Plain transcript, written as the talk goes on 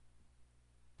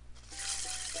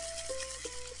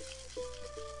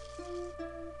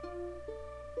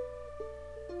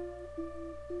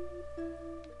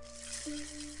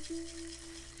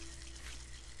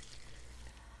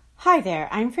Hi there,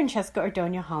 I'm Francesca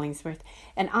Ordonio Hollingsworth,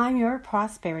 and I'm your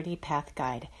Prosperity Path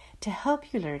Guide to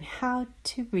help you learn how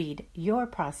to read your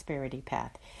prosperity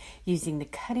path using the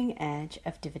cutting edge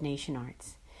of divination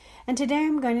arts. And today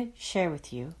I'm going to share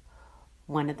with you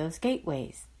one of those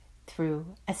gateways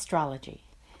through astrology.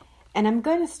 And I'm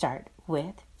going to start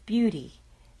with beauty,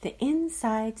 the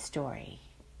inside story.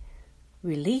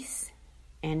 Release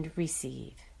and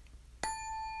receive.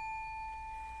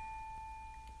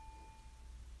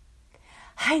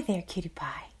 Hi there, cutie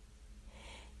pie.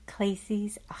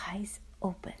 Clacy's eyes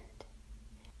opened.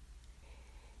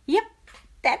 Yep,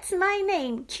 that's my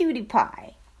name, Cutie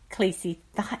Pie, Clacy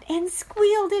thought and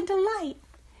squealed into light.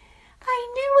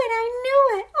 I knew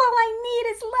it. All I need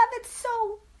is love. It's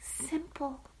so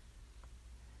simple.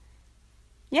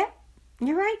 Yep,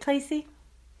 you're right, Clacy.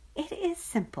 It is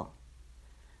simple,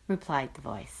 replied the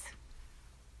voice.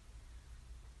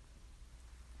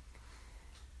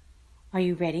 Are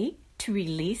you ready to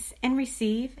release and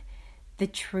receive the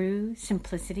true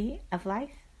simplicity of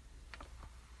life?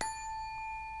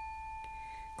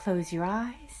 Close your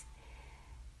eyes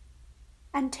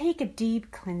and take a deep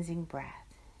cleansing breath.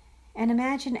 And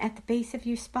imagine at the base of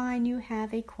your spine you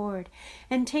have a cord.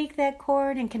 And take that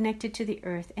cord and connect it to the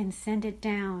earth and send it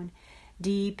down,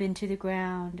 deep into the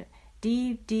ground,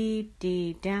 deep, deep,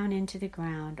 deep down into the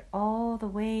ground, all the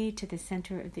way to the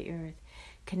center of the earth,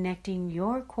 connecting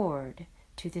your cord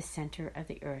to the center of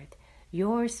the earth,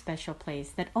 your special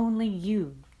place that only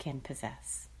you can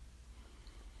possess.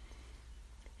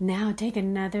 Now take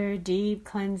another deep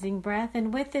cleansing breath,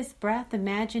 and with this breath,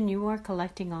 imagine you are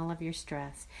collecting all of your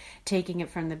stress, taking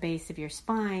it from the base of your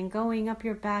spine, going up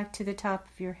your back to the top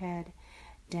of your head,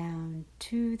 down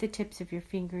to the tips of your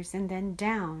fingers, and then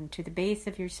down to the base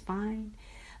of your spine,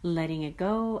 letting it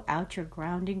go out your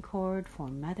grounding cord for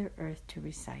Mother Earth to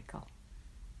recycle.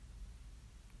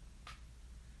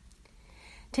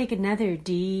 Take another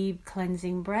deep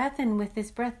cleansing breath, and with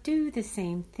this breath, do the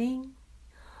same thing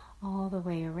all the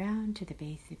way around to the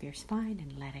base of your spine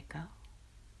and let it go.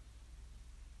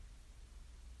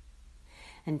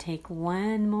 And take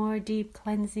one more deep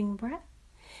cleansing breath,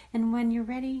 and when you're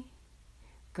ready,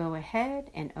 go ahead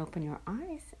and open your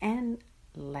eyes and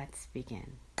let's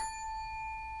begin.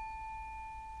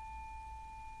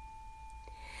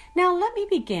 Now let me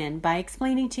begin by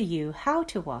explaining to you how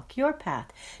to walk your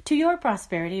path to your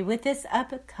prosperity with this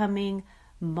upcoming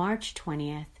March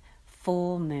 20th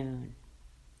full moon.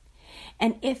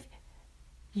 And if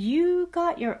you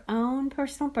got your own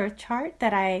personal birth chart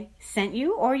that I sent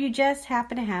you, or you just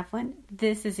happen to have one,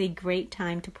 this is a great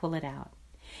time to pull it out.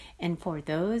 And for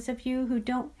those of you who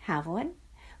don't have one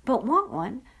but want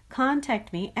one,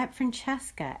 contact me at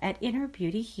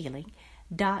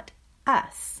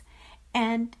francesca@innerbeautyhealing.us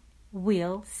and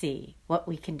we'll see what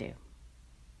we can do.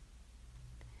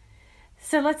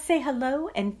 So let's say hello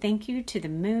and thank you to the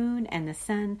moon and the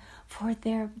sun for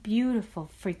their beautiful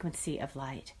frequency of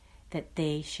light that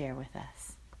they share with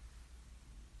us.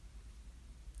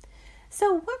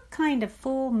 So what kind of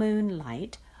full moon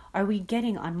light are we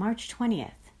getting on March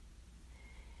 20th?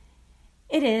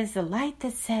 It is the light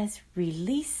that says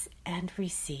release and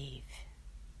receive.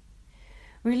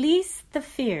 Release the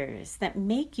fears that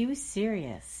make you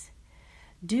serious.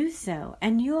 Do so,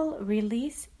 and you'll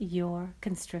release your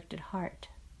constricted heart.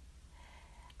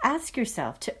 Ask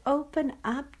yourself to open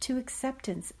up to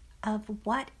acceptance of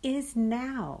what is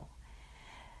now.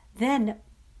 Then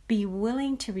be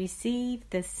willing to receive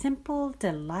the simple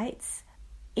delights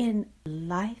in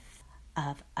life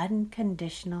of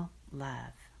unconditional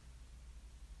love.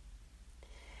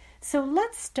 So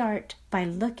let's start by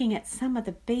looking at some of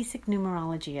the basic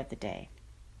numerology of the day.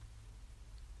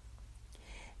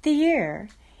 The year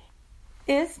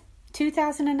is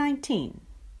 2019,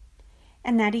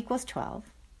 and that equals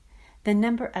 12, the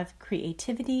number of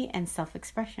creativity and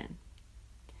self-expression.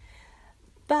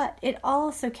 But it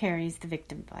also carries the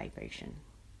victim vibration.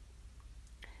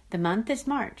 The month is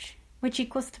March, which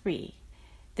equals 3,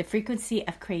 the frequency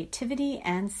of creativity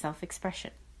and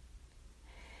self-expression.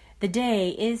 The day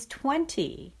is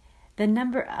 20, the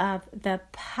number of the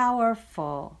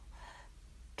powerful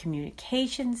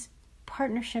communications,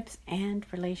 partnerships, and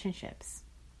relationships.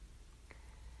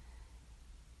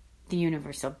 The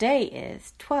universal day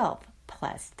is 12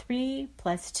 plus 3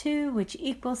 plus 2, which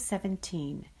equals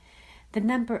 17, the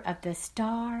number of the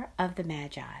star of the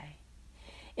Magi.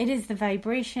 It is the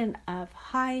vibration of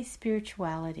high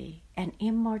spirituality and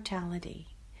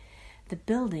immortality, the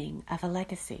building of a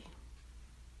legacy.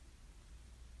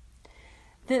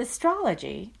 The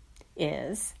astrology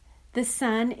is the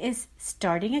sun is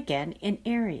starting again in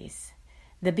Aries,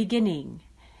 the beginning,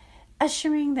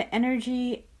 ushering the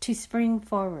energy to spring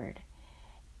forward.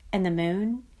 And the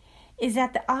moon is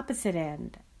at the opposite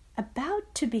end,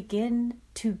 about to begin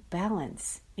to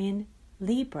balance in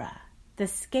Libra, the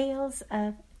scales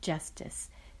of justice,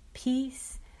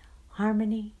 peace,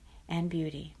 harmony, and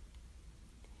beauty.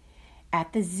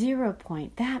 At the 0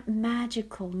 point, that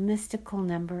magical, mystical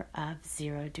number of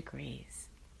 0 degrees.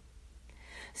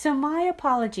 So my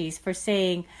apologies for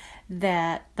saying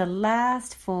that the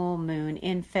last full moon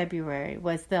in February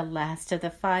was the last of the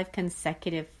 5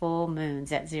 consecutive full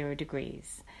moons at 0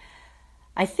 degrees.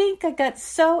 I think I got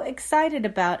so excited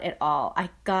about it all, I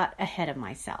got ahead of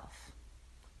myself.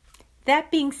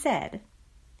 That being said,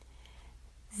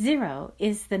 0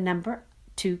 is the number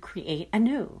to create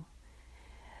anew.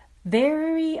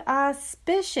 Very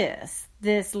auspicious.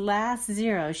 This last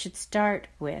 0 should start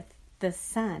with the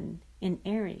sun in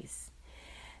Aries,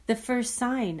 the first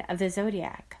sign of the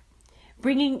zodiac,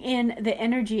 bringing in the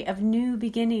energy of new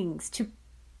beginnings to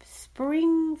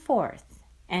spring forth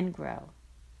and grow.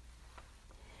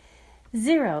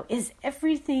 0 is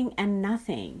everything and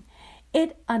nothing.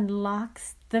 It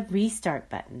unlocks the restart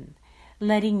button,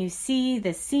 letting you see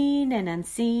the seen and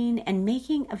unseen and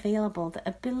making available the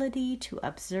ability to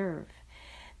observe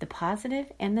the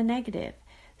positive and the negative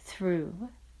through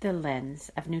the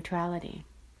lens of neutrality.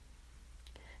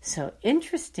 So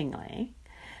interestingly,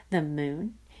 the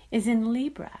moon is in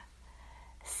Libra,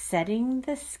 setting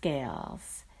the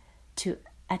scales to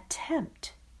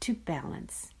attempt to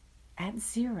balance at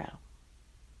 0.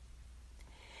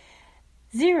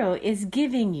 0 is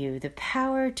giving you the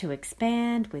power to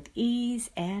expand with ease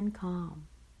and calm.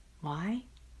 Why?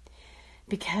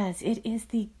 Because it is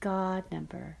the God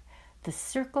number, the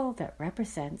circle that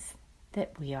represents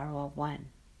that we are all one.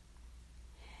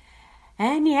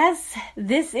 And yes,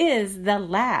 this is the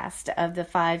last of the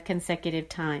 5 consecutive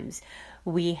times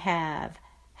we have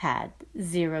had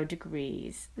 0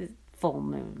 degrees full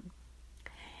moon.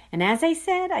 And as I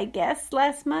said, I guess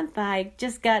last month I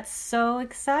just got so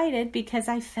excited because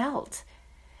I felt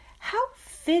how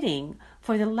fitting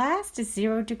for the last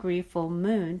 0 degree full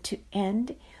moon to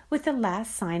end with the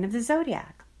last sign of the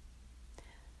zodiac.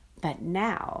 But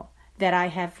now that I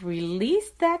have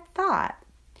released that thought,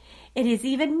 it is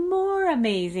even more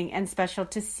amazing and special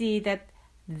to see that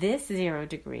this 0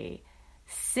 degree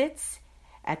sits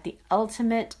at the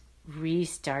ultimate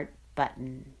restart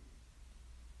button,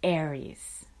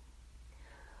 Aries.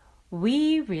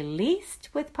 We released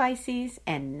with Pisces,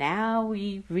 and now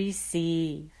we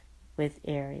receive with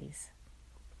Aries.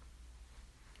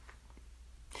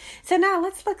 So now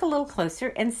let's look a little closer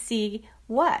and see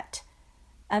what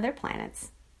other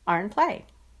planets are in play.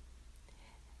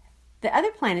 The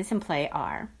other planets in play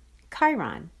are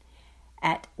Chiron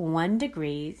at 1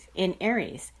 degree in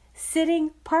Aries,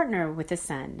 sitting partner with the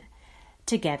sun.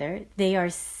 Together, they are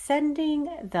sending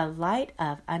the light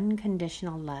of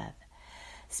unconditional love,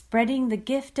 spreading the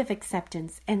gift of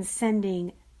acceptance and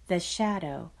sending the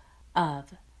shadow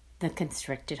of the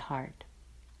constricted heart.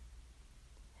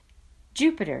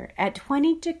 Jupiter at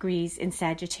 20 degrees in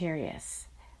Sagittarius,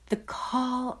 the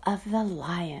call of the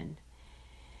lion,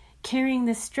 carrying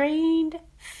the strained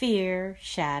fear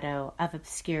shadow of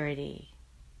obscurity,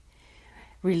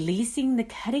 releasing the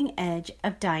cutting edge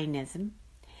of dynamism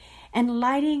and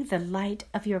lighting the light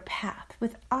of your path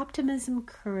with optimism,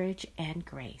 courage, and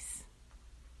grace.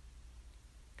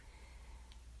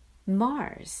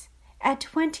 Mars at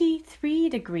 23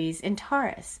 degrees in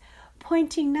Taurus,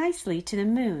 pointing nicely to the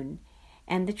moon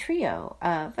and the trio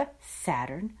of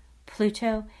Saturn,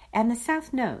 Pluto, and the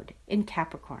South Node in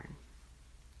Capricorn.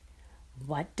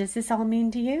 What does this all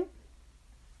mean to you?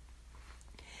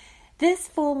 This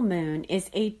full moon is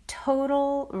a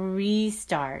total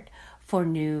restart for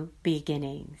new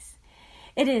beginnings.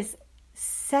 It is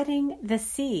setting the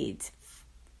seeds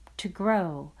to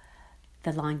grow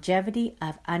the longevity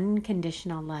of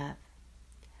unconditional love,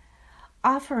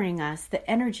 offering us the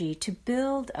energy to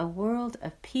build a world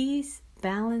of peace,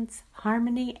 balance,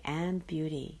 harmony, and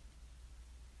beauty.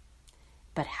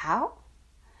 But how?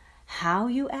 How,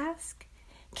 you ask?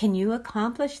 Can you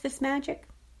accomplish this magic?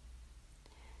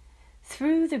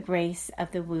 Through the grace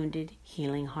of the wounded,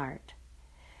 healing heart.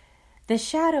 The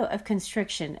shadow of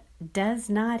constriction does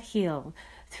not heal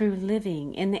through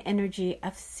living in the energy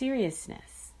of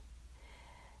seriousness.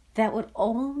 That would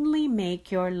only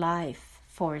make your life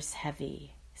force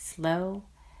heavy, slow,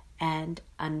 and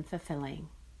unfulfilling.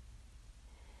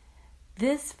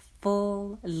 This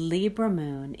full Libra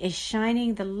moon is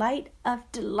shining the light of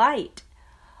delight,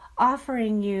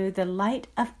 offering you the light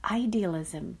of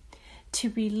idealism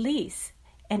to release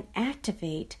and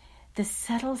activate the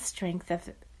subtle strength of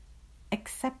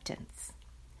acceptance.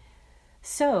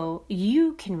 so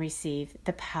you can receive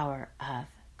the power of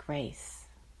grace.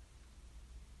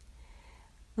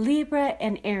 Libra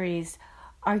and Aries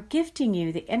are gifting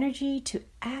you the energy to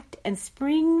act and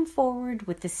spring forward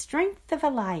with the strength of a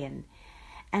lion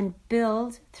and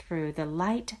build through the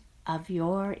light of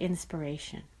your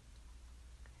inspiration.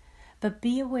 But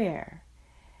be aware,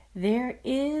 there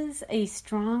is a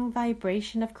strong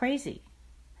vibration of crazy,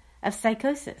 of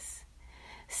psychosis.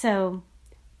 So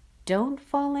don't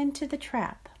fall into the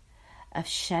trap of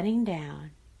shutting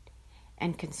down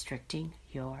and constricting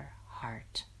your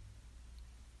heart.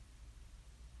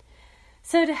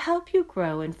 So to help you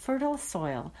grow in fertile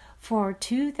soil for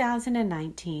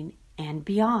 2019 and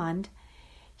beyond,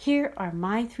 here are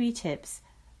my 3 tips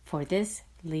for this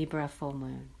Libra full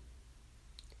moon.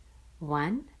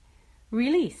 1.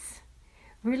 Release.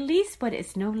 Release what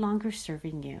is no longer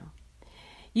serving you.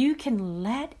 You can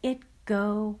let it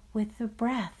go with the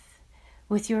breath,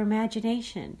 with your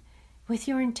imagination, with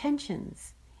your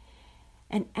intentions.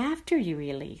 And after you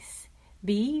release,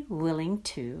 be willing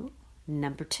to,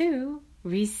 number 2,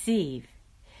 receive.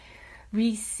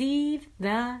 Receive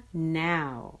the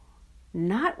now,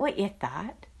 not what you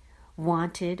thought,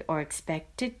 wanted, or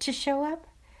expected to show up.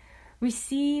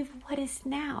 Receive what is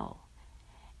now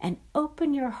and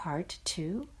open your heart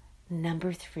to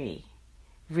number 3,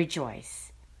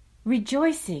 rejoice.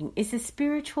 Rejoicing is the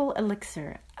spiritual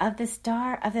elixir of the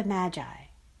star of the Magi.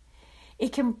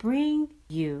 It can bring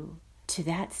you to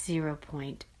that 0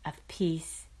 point of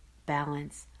peace,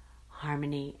 balance,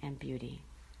 harmony, and beauty.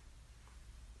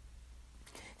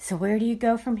 So where do you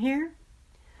go from here?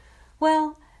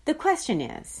 Well, the question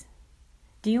is,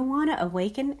 do you want to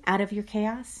awaken out of your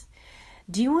chaos?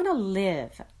 Do you want to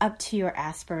live up to your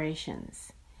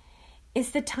aspirations? Is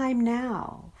the time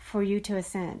now for you to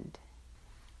ascend?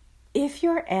 If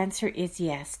your answer is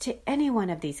yes to any one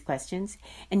of these questions,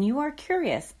 and you are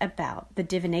curious about the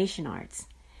divination arts,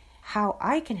 how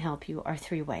I can help you are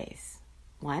 3 ways.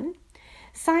 1,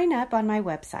 sign up on my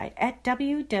website at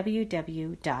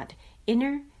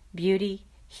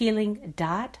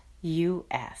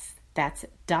www.innerbeautyhealing.us. That's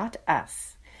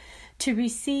 .us. To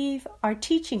receive our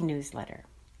teaching newsletter.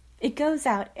 It goes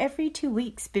out every 2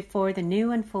 weeks before the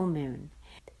new and full moon.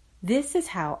 This is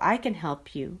how I can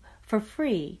help you for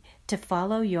free to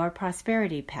follow your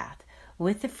prosperity path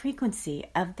with the frequency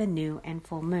of the new and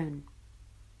full moon.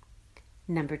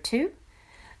 Number 2,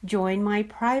 join my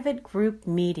private group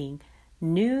meeting,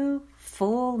 New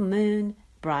Full Moon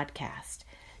Broadcast,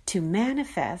 to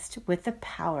manifest with the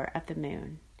power of the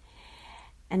moon.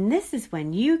 And this is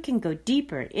when you can go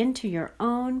deeper into your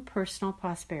own personal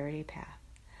prosperity path.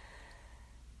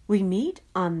 We meet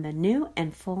on the new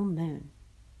and full moon.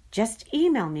 Just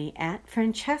email me at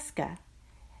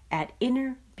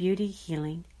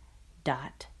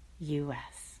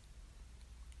francesca@innerbeautyhealing.us.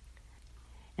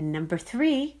 And number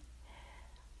 3,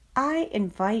 I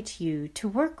invite you to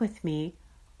work with me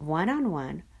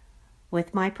one-on-one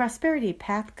with my Prosperity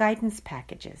Path guidance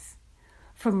packages.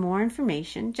 For more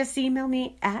information, just email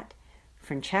me at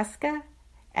Francesca,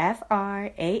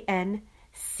 FRANCESCA,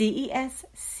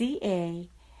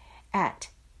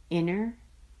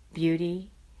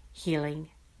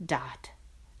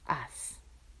 @innerbeautyhealing.us.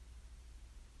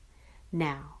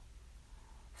 Now,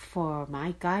 for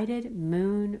my guided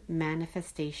moon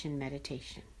manifestation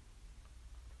meditation.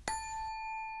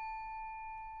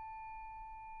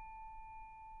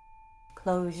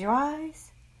 Close your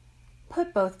eyes,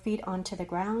 put both feet onto the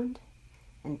ground,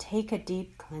 and take a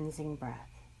deep cleansing breath.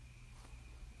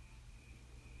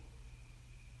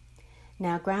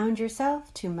 Now ground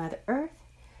yourself to Mother Earth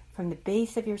from the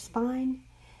base of your spine,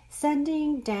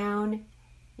 sending down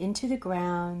into the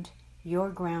ground your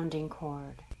grounding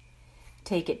cord.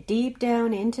 Take it deep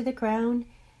down into the ground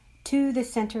to the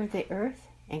center of the earth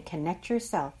and connect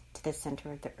yourself to the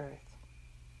center of the earth.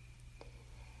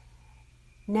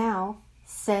 Now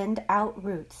send out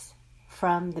roots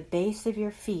from the base of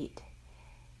your feet.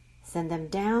 Send them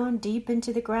down deep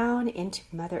into the ground, into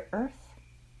Mother Earth.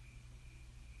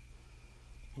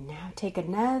 And now take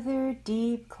another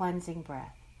deep cleansing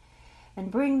breath.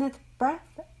 And bring the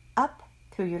breath up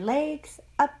through your legs,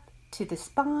 up to the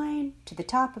spine, to the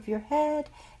top of your head,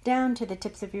 down to the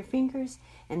tips of your fingers,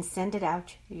 and send it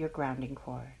out your grounding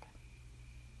cord.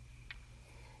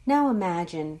 Now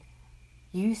imagine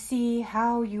you see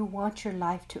how you want your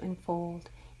life to unfold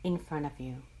in front of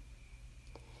you.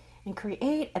 And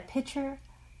create a picture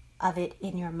of it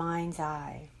in your mind's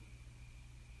eye.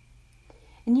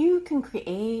 And you can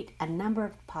create a number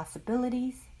of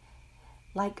possibilities,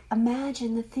 like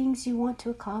imagine the things you want to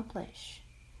accomplish.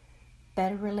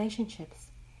 Better relationships,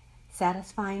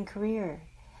 satisfying career,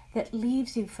 that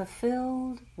leaves you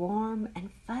fulfilled, warm,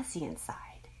 and fuzzy inside.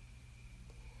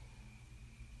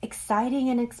 Exciting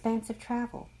and expansive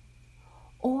travel,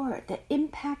 or the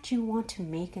impact you want to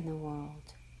make in the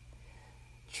world.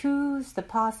 Choose the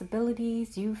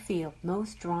possibilities you feel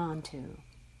most drawn to.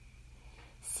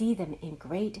 See them in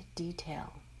great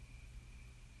detail.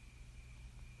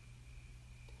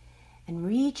 And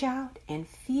reach out and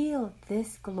feel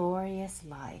this glorious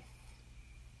life.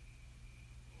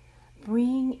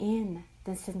 Bring in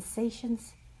the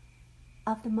sensations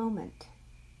of the moment.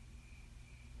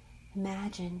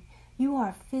 Imagine you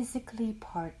are physically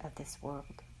part of this world.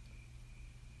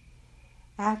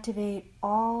 Activate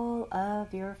all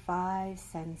of your 5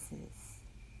 senses.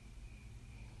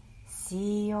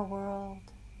 See your world.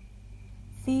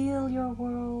 Feel your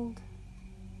world.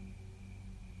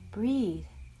 Breathe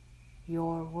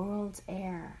your world's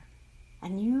air,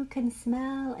 and you can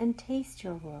smell and taste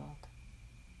your world.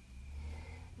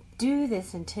 Do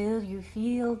this until you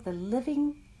feel the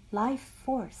living life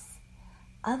force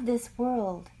of this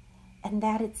world and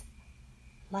that it's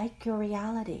like your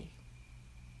reality.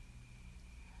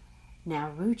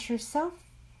 Now root yourself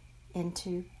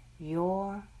into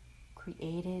your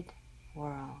created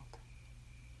world.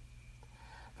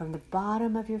 From the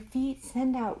bottom of your feet,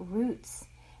 send out roots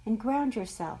and ground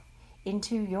yourself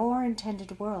into your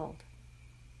intended world.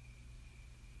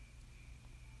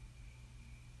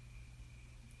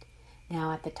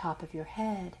 Now at the top of your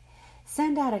head,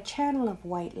 send out a channel of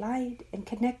white light and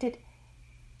connect it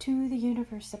to the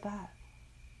universe above.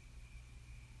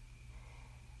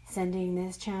 Sending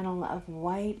this channel of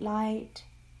white light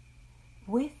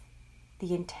with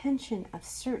the intention of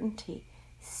certainty,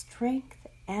 strength,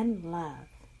 and love.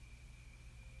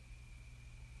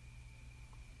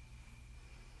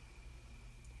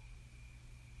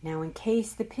 Now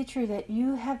encase the picture that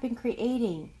you have been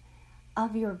creating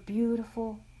of your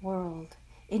beautiful world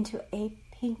into a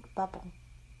pink bubble.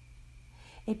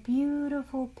 A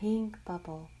beautiful pink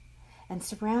bubble, and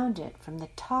surround it from the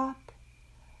top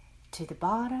to the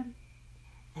bottom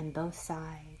and both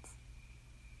sides.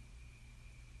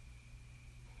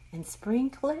 And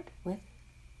sprinkle it with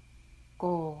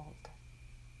gold.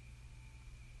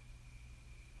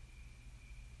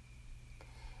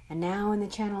 And now in the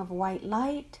channel of white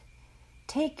light,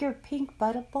 take your pink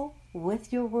bubble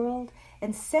with your world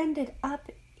and send it up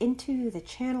into the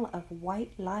channel of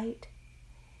white light,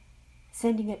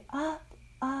 sending it up,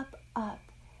 up, up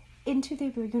into the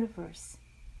universe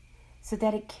so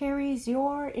that it carries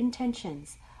your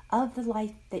intentions of the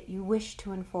life that you wish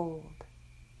to unfold.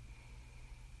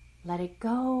 Let it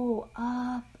go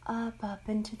up, up, up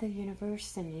into the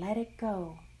universe and let it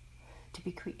go to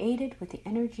be created with the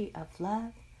energy of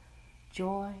love,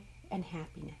 joy, and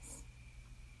happiness.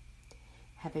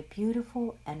 Have a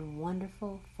beautiful and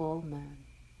wonderful full moon.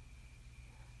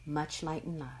 Much light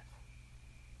and love.